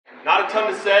Not a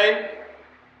ton to say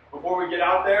before we get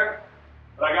out there,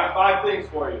 but I got 5 things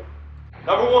for you.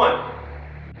 Number 1,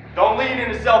 don't lean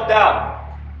into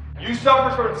self-doubt. You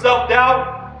suffer from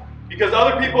self-doubt because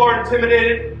other people are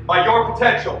intimidated by your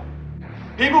potential.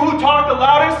 People who talk the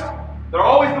loudest, they're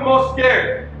always the most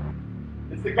scared.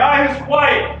 It's the guy who's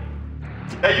quiet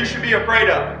that you should be afraid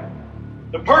of.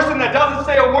 The person that doesn't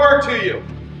say a word to you,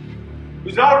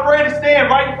 who's not afraid to stand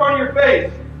right in front of your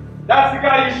face, that's the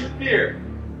guy you should fear.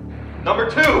 Number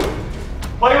 2,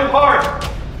 play with heart.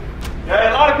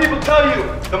 Yeah, a lot of people tell you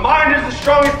the mind is the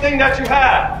strongest thing that you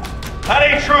have. That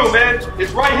ain't true, man.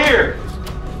 It's right here.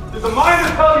 Because the mind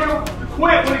will tell you to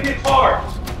quit when it gets hard.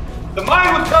 The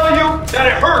mind will tell you that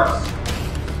it hurts.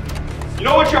 You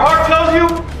know what your heart tells you?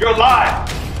 You're alive.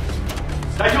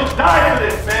 That you'll die for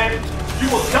this, man. You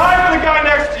will die for the guy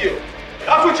next to you.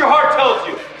 That's what your heart tells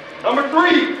you. Number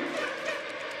 3,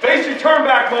 face your turn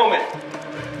back moment.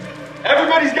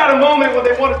 Everybody's got a moment when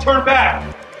they want to turn back,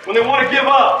 when they want to give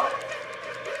up.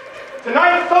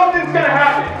 Tonight, something's going to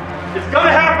happen. It's going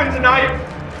to happen tonight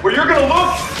where you're going to look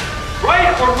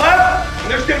right or left, and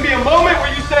there's going to be a moment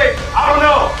where you say, I don't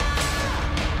know.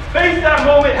 Face that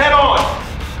moment head on.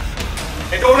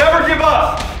 And don't ever give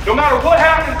up. No matter what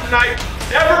happens tonight,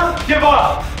 never give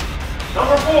up.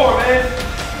 Number 4, man.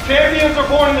 Champions are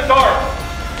born in the dark.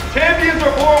 Champions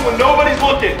are born when nobody's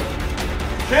looking.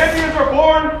 Champions are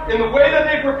born in the way that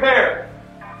they prepare,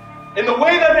 in the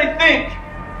way that they think.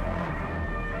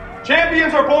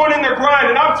 Champions are born in their grind,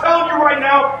 and I'm telling you right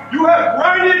now, you have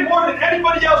grinded more than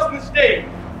anybody else in the state.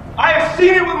 I have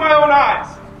seen it with my own eyes.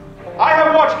 I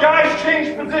have watched guys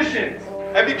change positions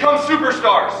and become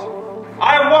superstars.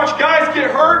 I have watched guys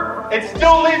get hurt and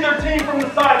still lead their team from the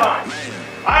sidelines.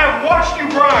 I have watched you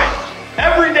grind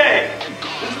every day.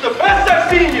 This is the best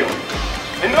I've seen you.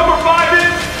 And number 5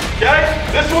 is, okay,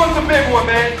 this one's a big one,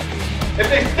 man. If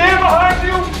they stand behind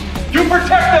you, you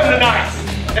protect them tonight.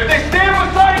 If they stand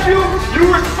beside you,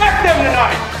 you respect them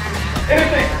tonight. And if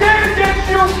they stand against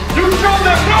you, you show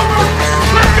them no mercy.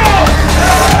 Let's go!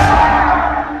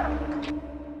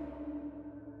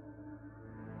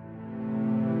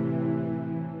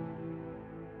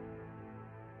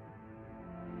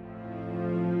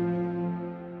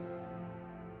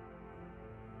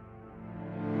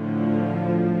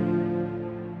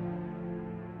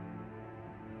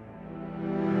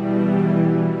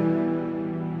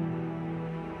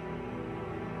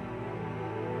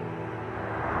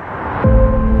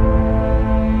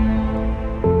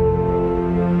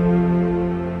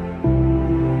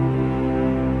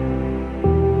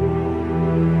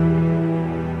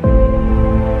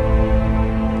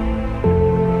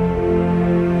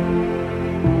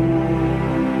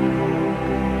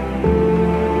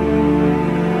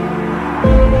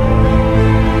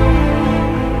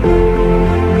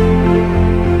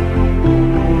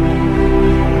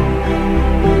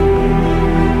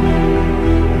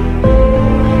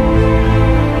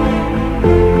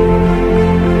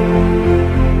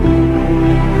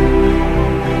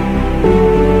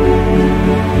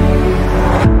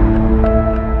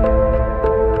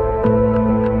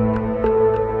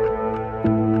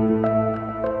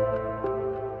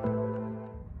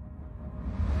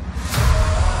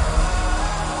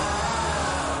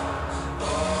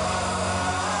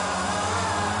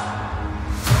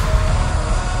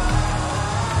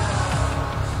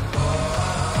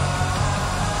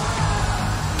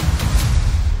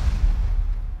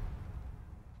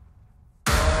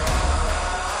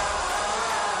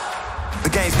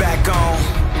 game's back on.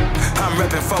 I'm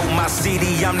reppin' for my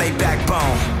city, I'm they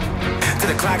backbone. Till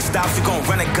the clock stops, we gon'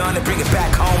 run a gun and bring it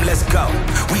back home, let's go.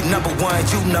 We #1,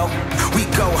 you know. We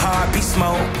go hard, be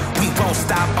smooth. We won't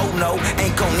stop, oh no,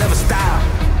 ain't gon' never stop.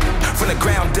 From the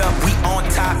ground up, we on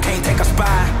top, can't take our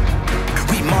spot.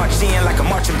 We march in like a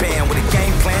marching band with a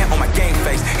game plan on my game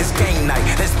face. It's game night,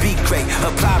 let's be great.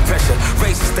 Apply pressure,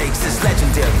 raise the stakes, it's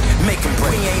legendary. Make 'em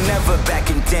break. We ain't never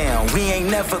backing down, we ain't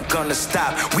never gonna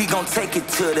stop. We gon' take it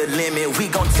to the limit, we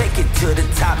gon' take it to the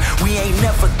top. We ain't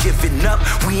never giving up,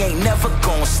 we ain't never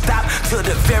gonna stop. Till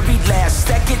the very last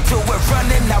second, till we're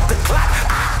running out the clock.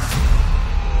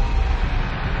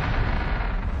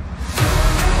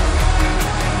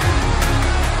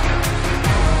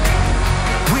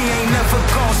 Never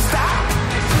gonna stop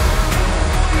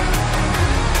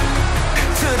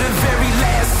to the very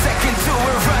last second, till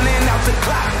we're running out the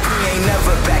clock. We ain't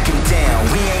never backing down,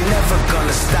 we ain't never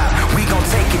gonna stop. We gon'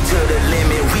 take it to the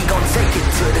limit, we gon' take it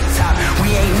to the top. We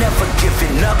ain't never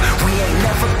giving up, we ain't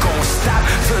never gonna stop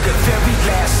to the very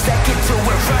last second, till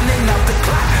we're running out the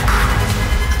clock.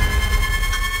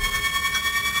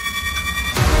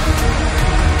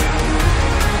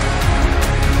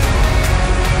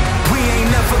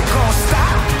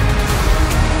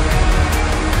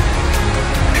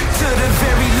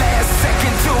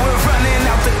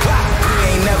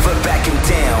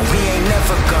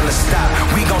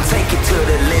 take it to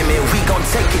the limit, we gon'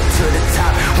 take it to the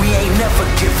top. We ain't never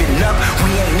giving up,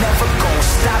 we ain't never gon'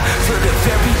 stop. Till the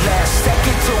very last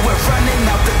second, till we're running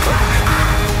out the clock.